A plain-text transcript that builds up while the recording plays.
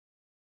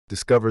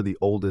Discover the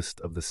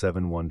oldest of the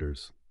seven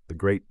wonders, the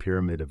Great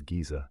Pyramid of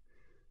Giza,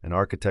 an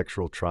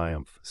architectural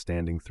triumph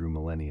standing through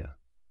millennia.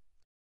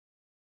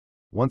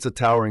 Once a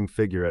towering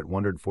figure at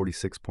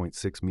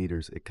 146.6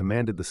 meters, it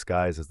commanded the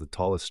skies as the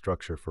tallest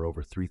structure for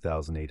over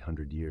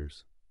 3,800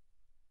 years.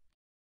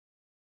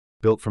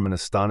 Built from an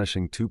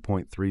astonishing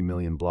 2.3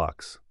 million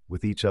blocks,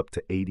 with each up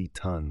to 80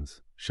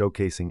 tons,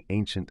 showcasing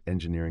ancient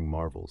engineering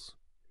marvels.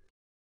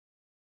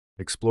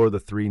 Explore the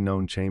three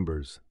known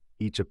chambers,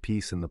 each a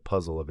piece in the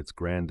puzzle of its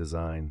grand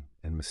design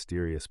and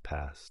mysterious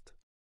past.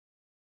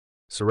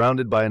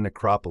 Surrounded by a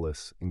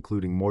necropolis,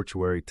 including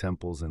mortuary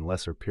temples and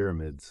lesser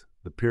pyramids,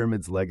 the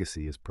pyramid's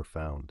legacy is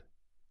profound.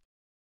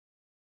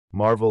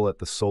 Marvel at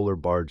the solar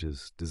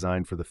barges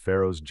designed for the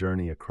pharaoh's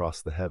journey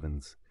across the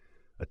heavens,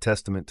 a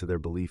testament to their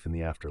belief in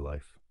the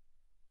afterlife.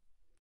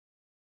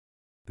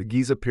 The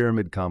Giza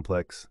Pyramid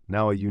Complex,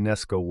 now a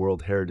UNESCO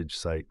World Heritage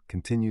Site,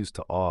 continues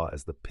to awe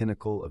as the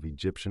pinnacle of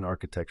Egyptian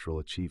architectural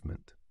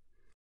achievement.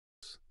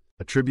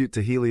 A tribute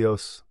to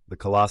Helios, the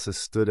Colossus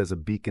stood as a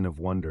beacon of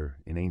wonder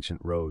in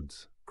ancient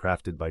Rhodes,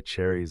 crafted by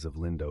Chares of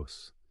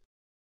Lindos.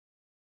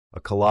 A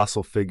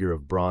colossal figure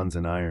of bronze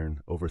and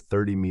iron, over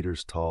 30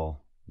 meters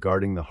tall,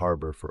 guarding the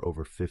harbor for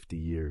over 50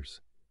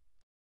 years.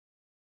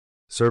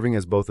 Serving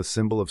as both a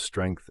symbol of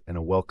strength and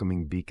a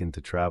welcoming beacon to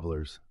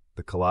travelers,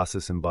 the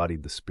Colossus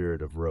embodied the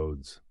spirit of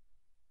Rhodes.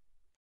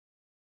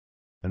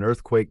 An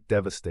earthquake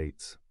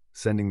devastates,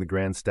 sending the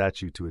grand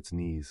statue to its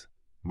knees,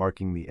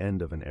 marking the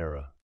end of an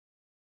era.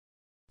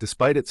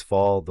 Despite its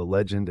fall, the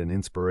legend and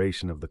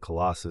inspiration of the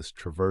Colossus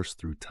traverse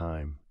through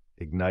time,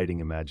 igniting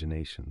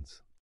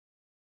imaginations.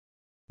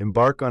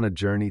 Embark on a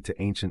journey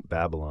to ancient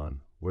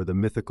Babylon, where the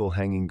mythical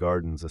Hanging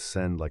Gardens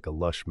ascend like a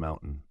lush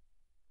mountain.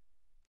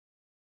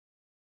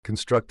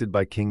 Constructed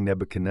by King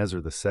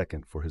Nebuchadnezzar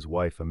II for his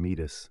wife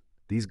Amytis,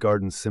 these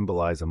gardens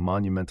symbolize a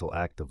monumental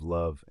act of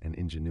love and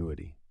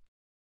ingenuity.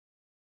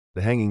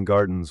 The Hanging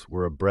Gardens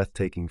were a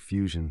breathtaking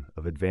fusion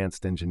of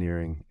advanced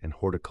engineering and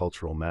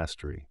horticultural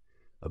mastery,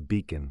 a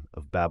beacon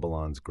of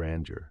Babylon's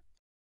grandeur.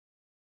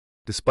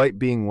 Despite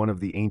being one of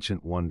the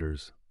ancient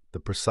wonders, the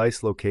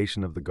precise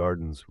location of the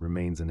gardens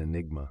remains an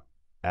enigma,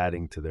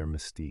 adding to their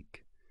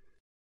mystique.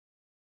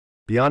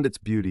 Beyond its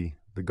beauty,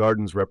 the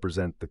gardens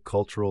represent the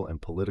cultural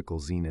and political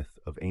zenith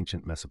of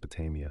ancient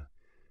Mesopotamia,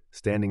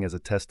 standing as a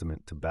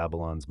testament to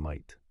Babylon's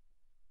might.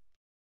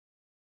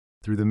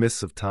 Through the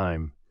mists of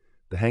time,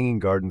 the Hanging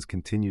Gardens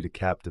continue to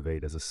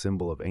captivate as a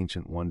symbol of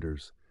ancient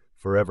wonders,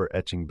 forever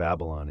etching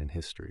Babylon in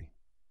history.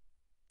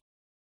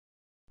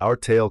 Our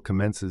tale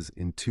commences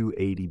in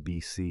 280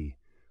 BC,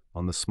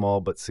 on the small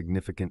but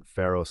significant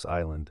Pharos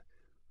Island,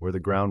 where the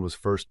ground was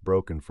first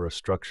broken for a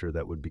structure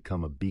that would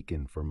become a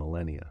beacon for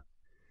millennia.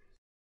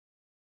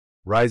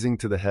 Rising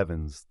to the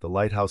heavens, the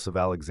Lighthouse of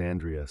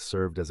Alexandria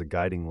served as a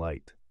guiding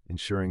light,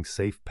 ensuring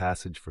safe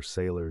passage for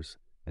sailors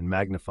and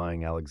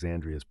magnifying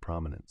Alexandria's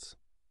prominence.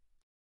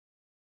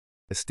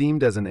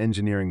 Esteemed as an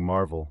engineering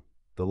marvel,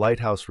 the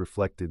lighthouse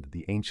reflected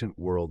the ancient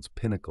world's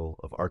pinnacle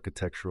of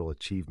architectural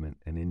achievement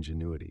and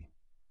ingenuity.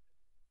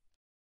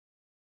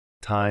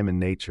 Time and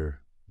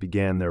nature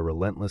began their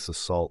relentless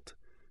assault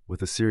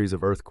with a series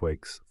of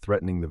earthquakes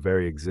threatening the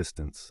very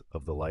existence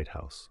of the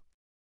lighthouse.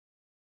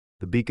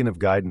 The beacon of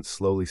guidance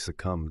slowly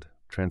succumbed,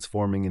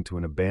 transforming into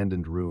an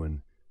abandoned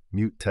ruin,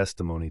 mute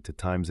testimony to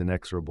time's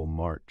inexorable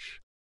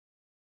march.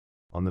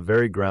 On the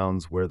very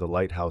grounds where the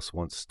lighthouse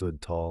once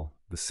stood tall,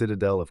 the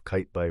citadel of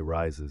Qaitbay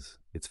rises,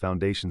 its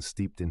foundation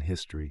steeped in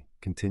history,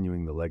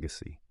 continuing the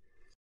legacy.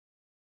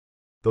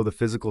 Though the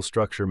physical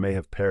structure may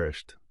have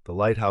perished, the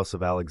Lighthouse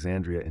of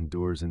Alexandria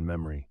endures in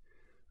memory,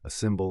 a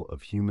symbol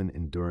of human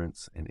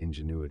endurance and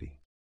ingenuity.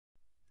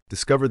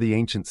 Discover the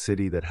ancient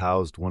city that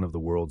housed one of the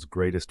world's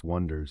greatest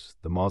wonders,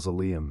 the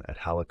mausoleum at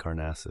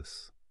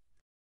Halicarnassus.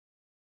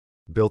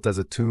 Built as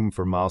a tomb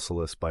for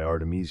Mausolus by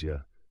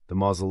Artemisia, the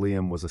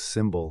mausoleum was a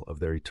symbol of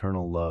their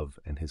eternal love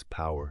and his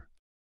power.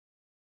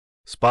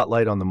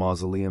 Spotlight on the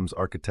mausoleum's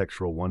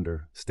architectural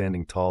wonder,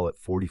 standing tall at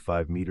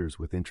 45 meters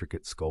with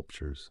intricate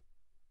sculptures.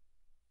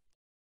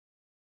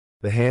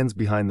 The hands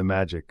behind the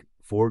magic,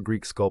 4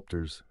 Greek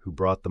sculptors who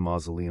brought the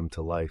mausoleum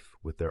to life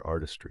with their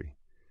artistry.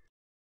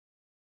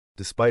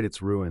 Despite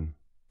its ruin,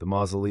 the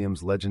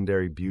mausoleum's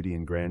legendary beauty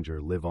and grandeur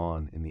live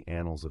on in the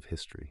annals of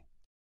history.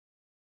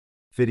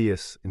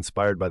 Phidias,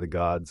 inspired by the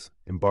gods,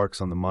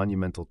 embarks on the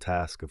monumental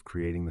task of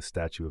creating the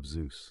statue of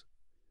Zeus.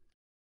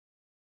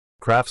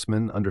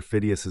 Craftsmen, under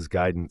Phidias's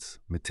guidance,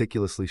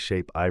 meticulously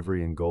shape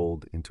ivory and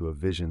gold into a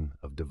vision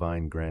of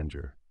divine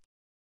grandeur.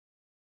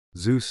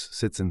 Zeus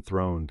sits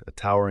enthroned, a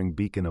towering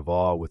beacon of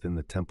awe within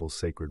the temple's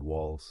sacred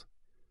walls.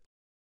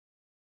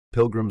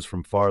 Pilgrims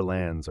from far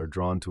lands are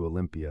drawn to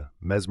Olympia,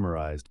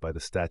 mesmerized by the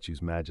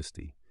statue's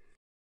majesty.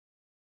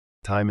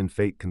 Time and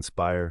fate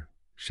conspire,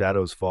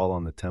 shadows fall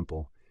on the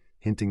temple,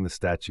 hinting the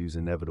statue's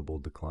inevitable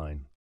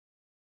decline.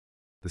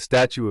 The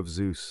statue of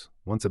Zeus,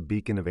 once a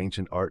beacon of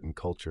ancient art and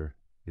culture,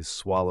 is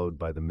swallowed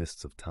by the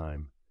mists of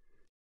time.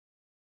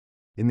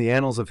 In the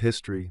annals of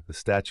history, the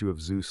statue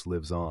of Zeus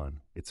lives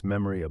on, its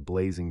memory a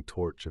blazing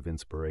torch of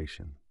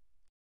inspiration.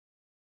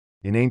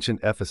 In ancient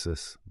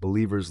Ephesus,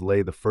 believers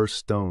lay the first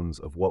stones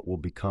of what will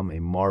become a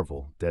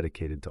marvel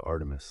dedicated to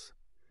Artemis.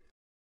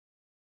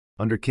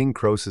 Under King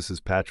Croesus'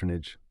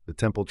 patronage, the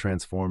temple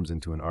transforms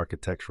into an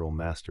architectural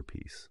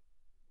masterpiece.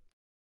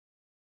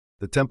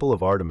 The Temple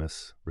of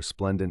Artemis,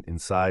 resplendent in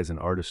size and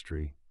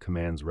artistry,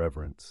 commands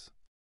reverence.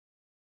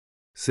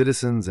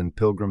 Citizens and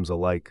pilgrims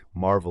alike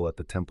marvel at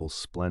the temple's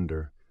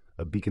splendor,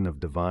 a beacon of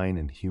divine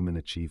and human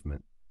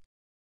achievement.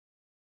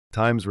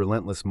 Time's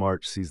relentless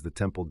march sees the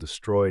temple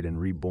destroyed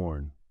and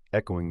reborn,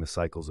 echoing the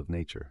cycles of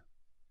nature.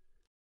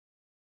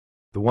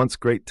 The once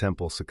great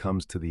temple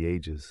succumbs to the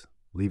ages,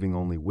 leaving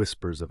only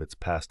whispers of its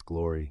past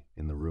glory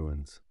in the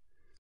ruins.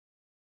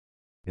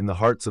 In the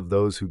hearts of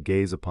those who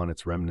gaze upon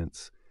its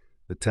remnants,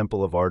 the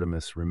Temple of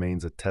Artemis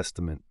remains a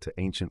testament to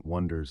ancient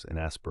wonders and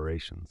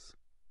aspirations.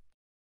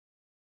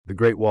 The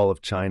Great Wall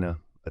of China,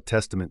 a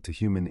testament to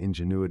human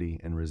ingenuity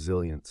and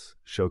resilience,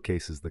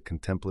 showcases the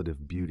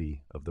contemplative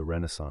beauty of the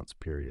Renaissance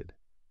period.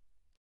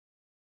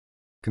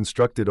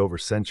 Constructed over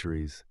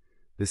centuries,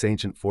 this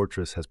ancient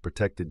fortress has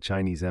protected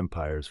Chinese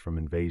empires from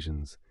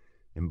invasions,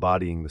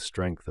 embodying the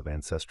strength of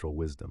ancestral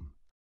wisdom.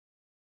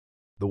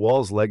 The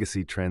wall's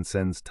legacy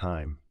transcends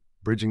time,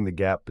 bridging the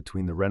gap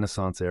between the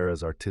Renaissance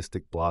era's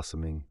artistic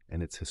blossoming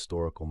and its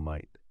historical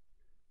might.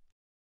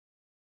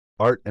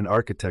 Art and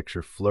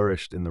architecture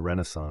flourished in the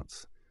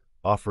Renaissance,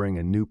 offering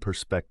a new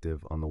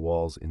perspective on the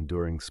wall's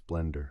enduring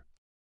splendor.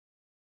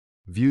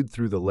 Viewed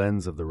through the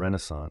lens of the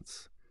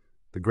Renaissance,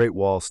 the Great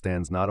Wall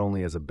stands not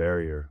only as a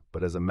barrier,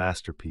 but as a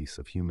masterpiece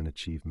of human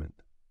achievement.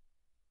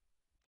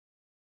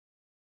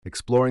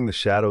 Exploring the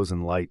shadows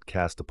and light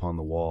cast upon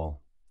the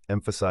wall,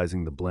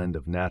 emphasizing the blend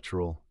of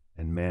natural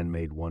and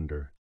man-made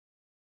wonder,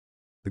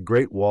 the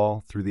Great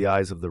Wall, through the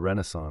eyes of the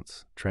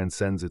Renaissance,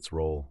 transcends its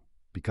role,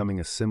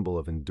 becoming a symbol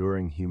of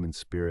enduring human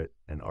spirit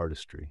and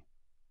artistry.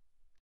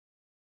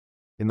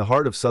 In the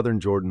heart of southern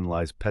Jordan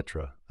lies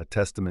Petra, a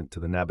testament to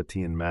the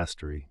Nabatean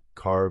mastery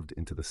carved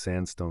into the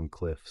sandstone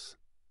cliffs.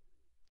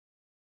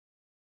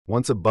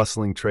 Once a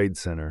bustling trade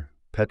center,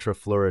 Petra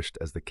flourished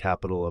as the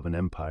capital of an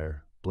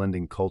empire,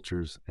 blending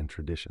cultures and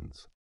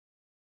traditions.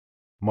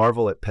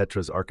 Marvel at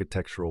Petra's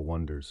architectural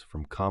wonders,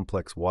 from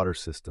complex water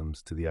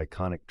systems to the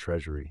iconic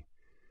treasury.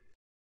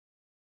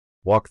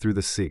 Walk through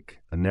the Sikh,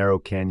 a narrow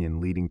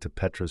canyon leading to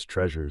Petra's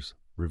treasures,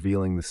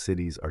 revealing the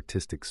city's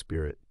artistic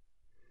spirit.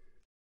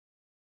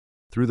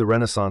 Through the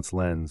Renaissance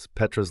lens,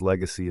 Petra's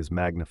legacy is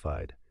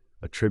magnified,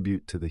 a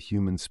tribute to the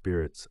human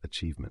spirit's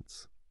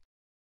achievements.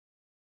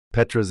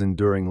 Petra's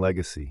enduring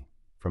legacy,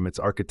 from its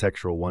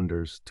architectural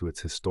wonders to its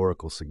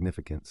historical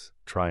significance,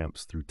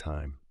 triumphs through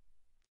time.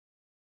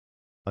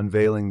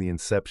 Unveiling the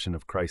inception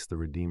of Christ the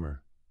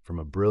Redeemer, from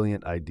a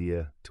brilliant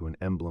idea to an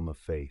emblem of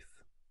faith.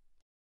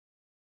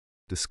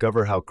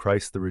 Discover how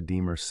Christ the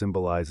Redeemer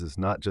symbolizes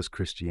not just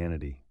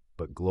Christianity,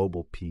 but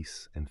global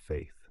peace and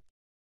faith.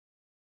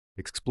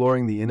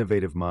 Exploring the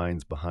innovative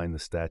minds behind the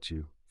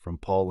statue, from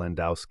Paul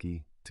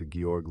Landowski to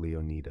Georg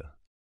Leonida.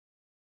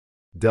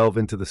 Delve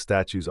into the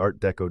statue's Art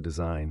Deco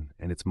design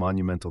and its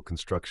monumental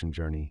construction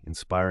journey,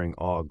 inspiring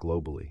awe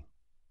globally.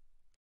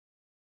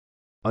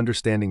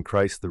 Understanding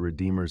Christ the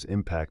Redeemer's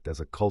impact as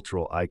a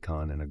cultural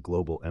icon and a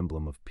global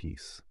emblem of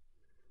peace.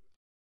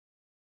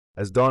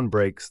 As dawn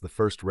breaks, the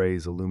first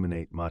rays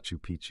illuminate Machu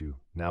Picchu,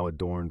 now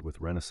adorned with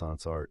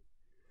Renaissance art.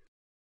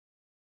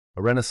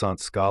 A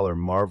Renaissance scholar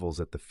marvels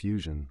at the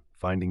fusion,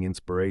 finding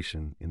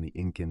inspiration in the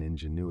Incan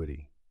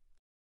ingenuity.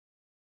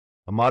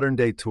 A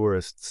modern-day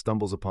tourist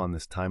stumbles upon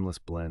this timeless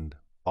blend,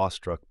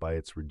 awestruck by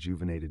its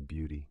rejuvenated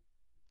beauty.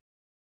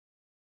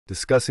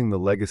 Discussing the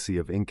legacy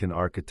of Incan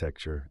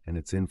architecture and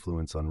its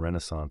influence on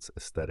Renaissance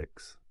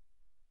aesthetics.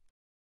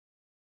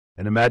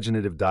 An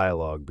imaginative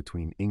dialogue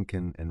between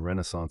Incan and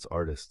Renaissance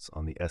artists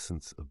on the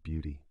essence of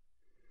beauty.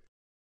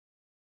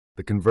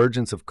 The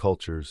convergence of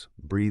cultures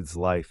breathes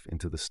life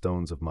into the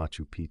stones of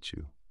Machu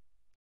Picchu.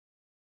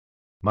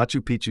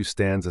 Machu Picchu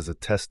stands as a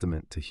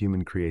testament to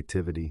human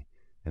creativity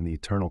and the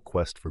eternal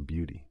quest for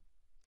beauty.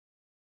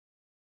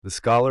 The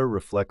scholar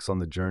reflects on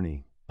the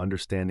journey,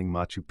 understanding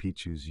Machu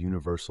Picchu's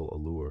universal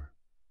allure.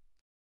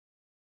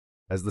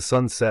 As the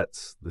sun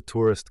sets, the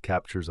tourist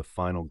captures a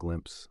final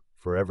glimpse,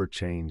 forever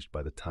changed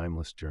by the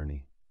timeless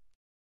journey.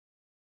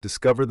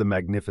 Discover the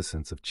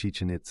magnificence of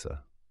Chichen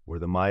Itza, where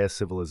the Maya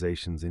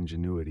civilization's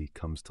ingenuity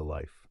comes to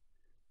life.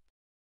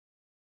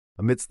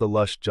 Amidst the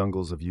lush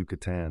jungles of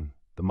Yucatan,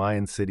 the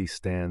Mayan city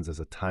stands as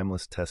a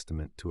timeless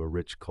testament to a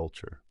rich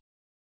culture.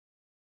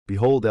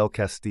 Behold El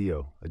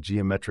Castillo, a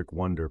geometric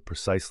wonder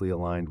precisely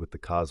aligned with the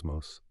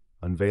cosmos,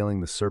 unveiling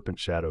the serpent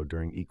shadow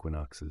during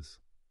equinoxes.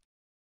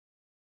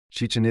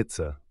 Chichen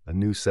Itza, a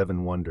new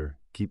seven wonder,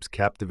 keeps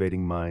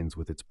captivating minds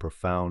with its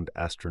profound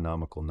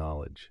astronomical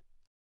knowledge.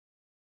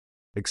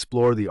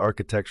 Explore the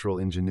architectural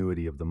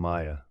ingenuity of the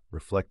Maya,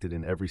 reflected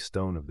in every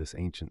stone of this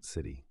ancient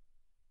city.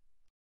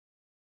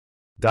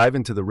 Dive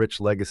into the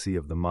rich legacy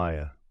of the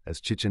Maya,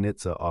 as Chichen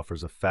Itza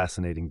offers a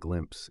fascinating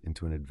glimpse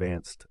into an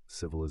advanced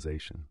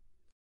civilization.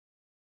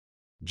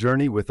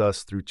 Journey with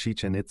us through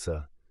Chichen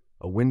Itza,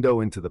 a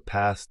window into the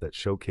past that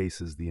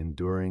showcases the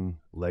enduring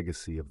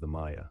legacy of the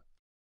Maya.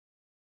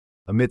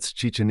 Amidst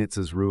Chichen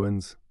Itza's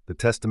ruins, the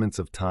testaments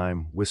of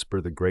time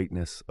whisper the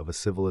greatness of a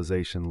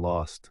civilization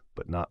lost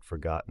but not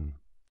forgotten.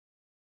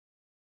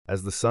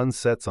 As the sun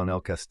sets on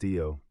El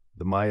Castillo,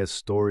 the Maya's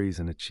stories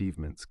and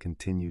achievements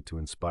continue to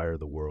inspire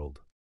the world.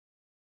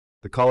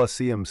 The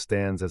Colosseum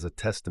stands as a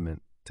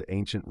testament to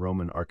ancient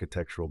Roman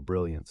architectural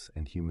brilliance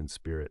and human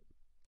spirit.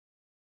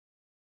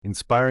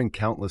 Inspiring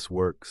countless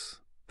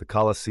works, the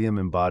Colosseum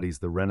embodies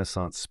the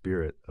Renaissance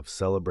spirit of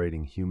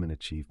celebrating human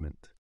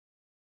achievement.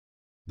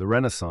 The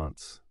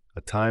Renaissance,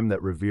 a time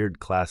that revered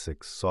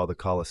classics, saw the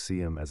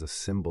Colosseum as a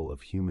symbol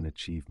of human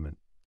achievement.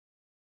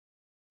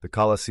 The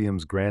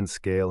Colosseum's grand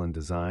scale and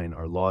design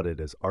are lauded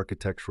as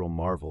architectural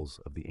marvels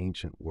of the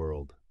ancient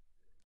world.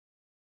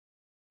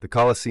 The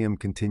Colosseum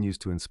continues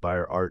to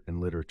inspire art and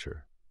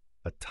literature,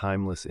 a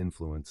timeless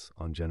influence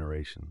on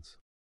generations.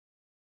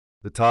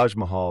 The Taj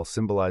Mahal,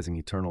 symbolizing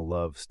eternal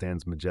love,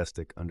 stands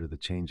majestic under the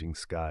changing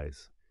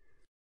skies.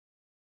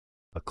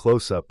 A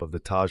close-up of the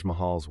Taj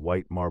Mahal's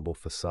white marble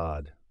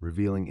facade,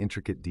 revealing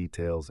intricate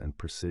details and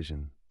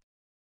precision.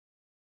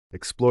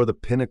 Explore the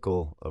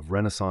pinnacle of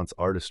Renaissance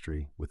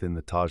artistry within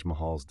the Taj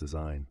Mahal's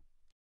design.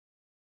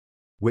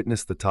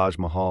 Witness the Taj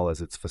Mahal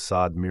as its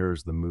facade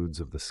mirrors the moods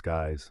of the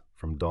skies,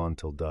 from dawn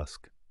till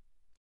dusk.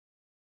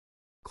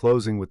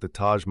 Closing with the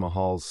Taj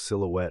Mahal's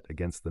silhouette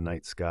against the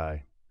night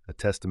sky, a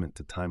testament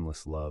to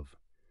timeless love.